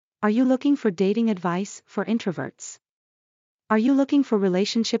Are you looking for dating advice for introverts? Are you looking for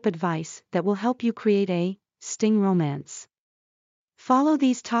relationship advice that will help you create a sting romance? Follow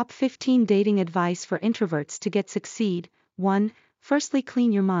these top 15 dating advice for introverts to get succeed. 1. Firstly,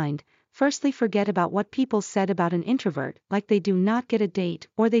 clean your mind. Firstly, forget about what people said about an introvert, like they do not get a date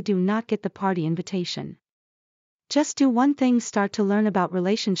or they do not get the party invitation. Just do one thing: start to learn about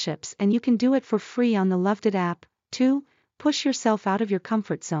relationships, and you can do it for free on the Loved It app. 2. Push yourself out of your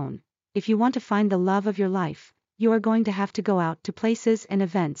comfort zone. If you want to find the love of your life, you are going to have to go out to places and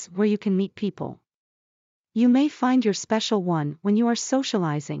events where you can meet people. You may find your special one when you are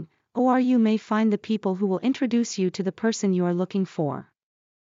socializing, or you may find the people who will introduce you to the person you are looking for.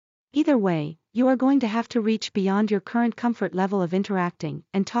 Either way, you are going to have to reach beyond your current comfort level of interacting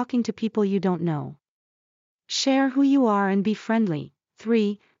and talking to people you don't know. Share who you are and be friendly.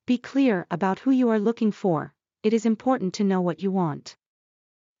 3. Be clear about who you are looking for. It is important to know what you want.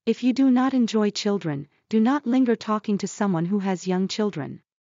 If you do not enjoy children, do not linger talking to someone who has young children.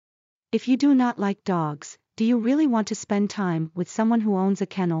 If you do not like dogs, do you really want to spend time with someone who owns a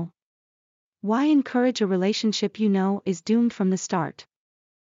kennel? Why encourage a relationship you know is doomed from the start?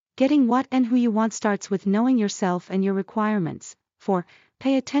 Getting what and who you want starts with knowing yourself and your requirements. 4.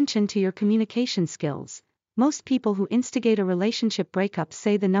 Pay attention to your communication skills. Most people who instigate a relationship breakup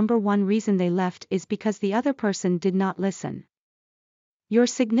say the number one reason they left is because the other person did not listen. Your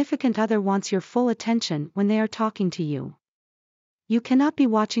significant other wants your full attention when they are talking to you. You cannot be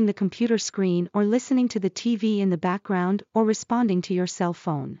watching the computer screen or listening to the TV in the background or responding to your cell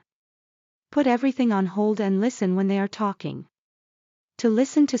phone. Put everything on hold and listen when they are talking. To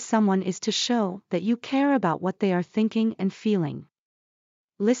listen to someone is to show that you care about what they are thinking and feeling.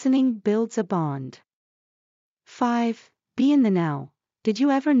 Listening builds a bond. 5. Be in the now. Did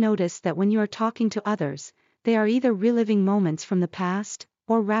you ever notice that when you are talking to others, they are either reliving moments from the past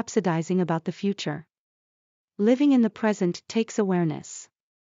or rhapsodizing about the future? Living in the present takes awareness.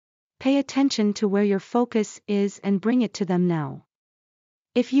 Pay attention to where your focus is and bring it to them now.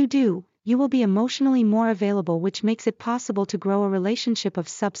 If you do, you will be emotionally more available, which makes it possible to grow a relationship of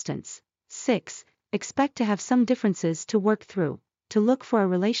substance. 6. Expect to have some differences to work through. To look for a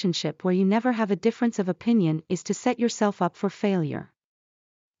relationship where you never have a difference of opinion is to set yourself up for failure.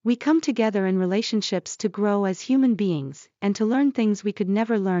 We come together in relationships to grow as human beings and to learn things we could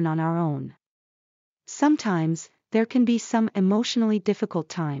never learn on our own. Sometimes, there can be some emotionally difficult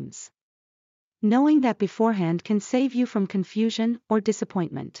times. Knowing that beforehand can save you from confusion or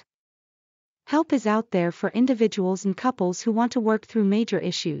disappointment. Help is out there for individuals and couples who want to work through major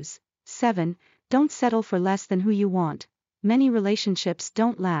issues. 7. Don't settle for less than who you want. Many relationships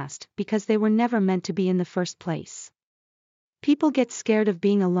don't last because they were never meant to be in the first place. People get scared of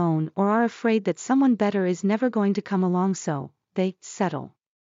being alone or are afraid that someone better is never going to come along, so they settle.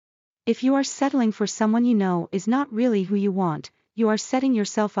 If you are settling for someone you know is not really who you want, you are setting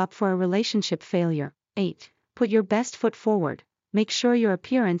yourself up for a relationship failure. 8. Put your best foot forward. Make sure your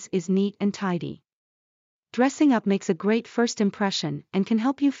appearance is neat and tidy. Dressing up makes a great first impression and can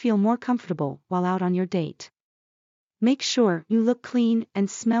help you feel more comfortable while out on your date. Make sure you look clean and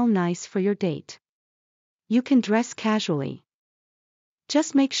smell nice for your date. You can dress casually.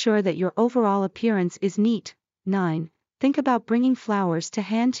 Just make sure that your overall appearance is neat. 9. Think about bringing flowers to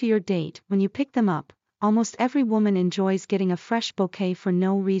hand to your date when you pick them up. Almost every woman enjoys getting a fresh bouquet for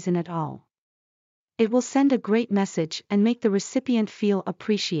no reason at all. It will send a great message and make the recipient feel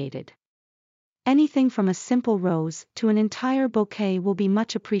appreciated. Anything from a simple rose to an entire bouquet will be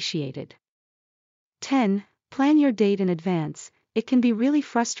much appreciated. 10. Plan your date in advance. It can be really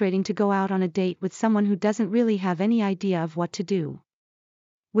frustrating to go out on a date with someone who doesn't really have any idea of what to do.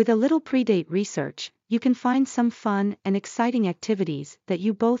 With a little pre-date research, you can find some fun and exciting activities that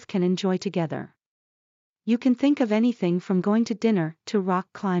you both can enjoy together. You can think of anything from going to dinner to rock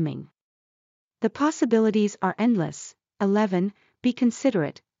climbing. The possibilities are endless. 11. Be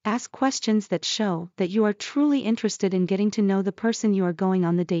considerate. Ask questions that show that you are truly interested in getting to know the person you are going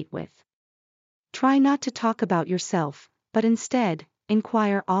on the date with. Try not to talk about yourself, but instead,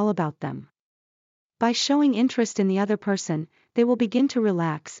 inquire all about them. By showing interest in the other person, they will begin to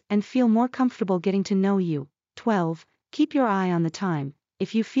relax and feel more comfortable getting to know you. 12. Keep your eye on the time.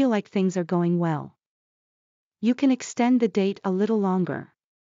 If you feel like things are going well, you can extend the date a little longer.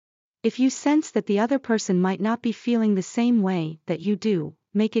 If you sense that the other person might not be feeling the same way that you do,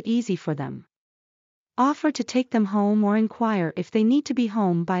 make it easy for them. Offer to take them home or inquire if they need to be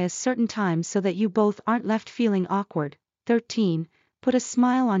home by a certain time so that you both aren't left feeling awkward. 13. Put a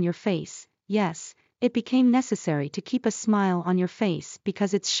smile on your face. Yes, it became necessary to keep a smile on your face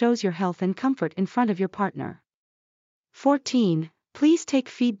because it shows your health and comfort in front of your partner. 14. Please take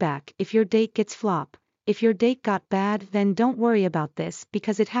feedback if your date gets flop. If your date got bad, then don't worry about this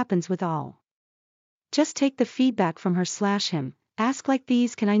because it happens with all. Just take the feedback from her/him, ask like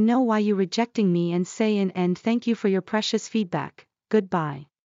these: can I know why you rejecting me, and say in end thank you for your precious feedback, goodbye.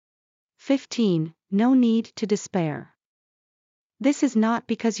 15. No need to despair. This is not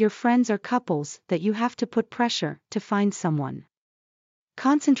because you're friends or couples that you have to put pressure to find someone.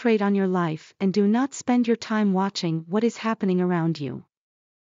 Concentrate on your life and do not spend your time watching what is happening around you.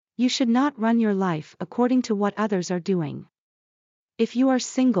 You should not run your life according to what others are doing. If you are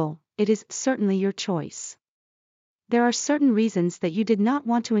single, it is certainly your choice. There are certain reasons that you did not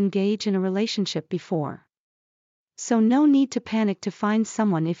want to engage in a relationship before. So no need to panic to find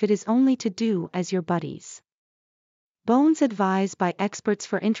someone if it is only to do as your buddies. Bones advised by experts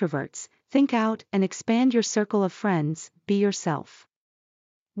for introverts: think out and expand your circle of friends, be yourself.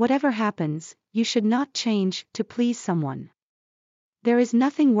 Whatever happens, you should not change to please someone. There is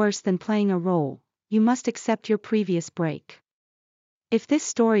nothing worse than playing a role. You must accept your previous break. If this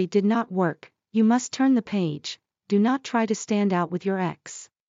story did not work, you must turn the page. Do not try to stand out with your ex.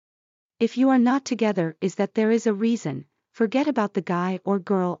 If you are not together, is that there is a reason. Forget about the guy or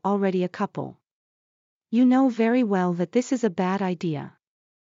girl already a couple. You know very well that this is a bad idea.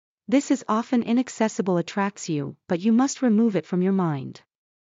 This is often inaccessible attracts you, but you must remove it from your mind.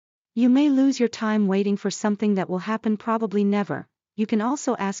 You may lose your time waiting for something that will happen probably never. You can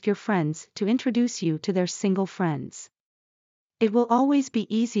also ask your friends to introduce you to their single friends. It will always be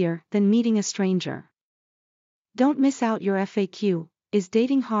easier than meeting a stranger. Don't miss out your FAQ. Is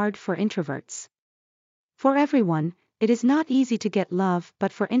dating hard for introverts? For everyone, it is not easy to get love,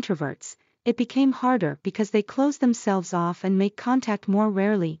 but for introverts, it became harder because they close themselves off and make contact more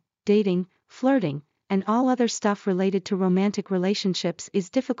rarely. Dating, flirting, and all other stuff related to romantic relationships is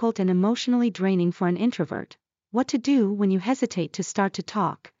difficult and emotionally draining for an introvert. What to do when you hesitate to start to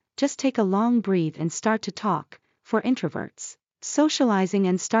talk? Just take a long breath and start to talk. For introverts, socializing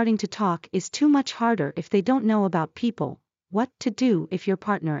and starting to talk is too much harder if they don't know about people. What to do if your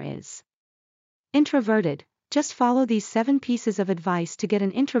partner is introverted? Just follow these 7 pieces of advice to get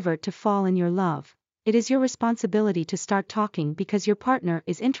an introvert to fall in your love. It is your responsibility to start talking because your partner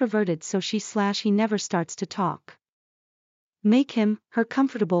is introverted, so she/he never starts to talk. Make him/her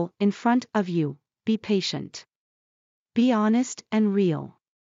comfortable in front of you. Be patient. Be honest and real.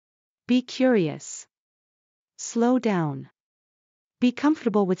 Be curious. Slow down. Be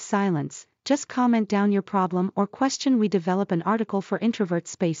comfortable with silence. Just comment down your problem or question. We develop an article for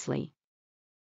introverts Spacely.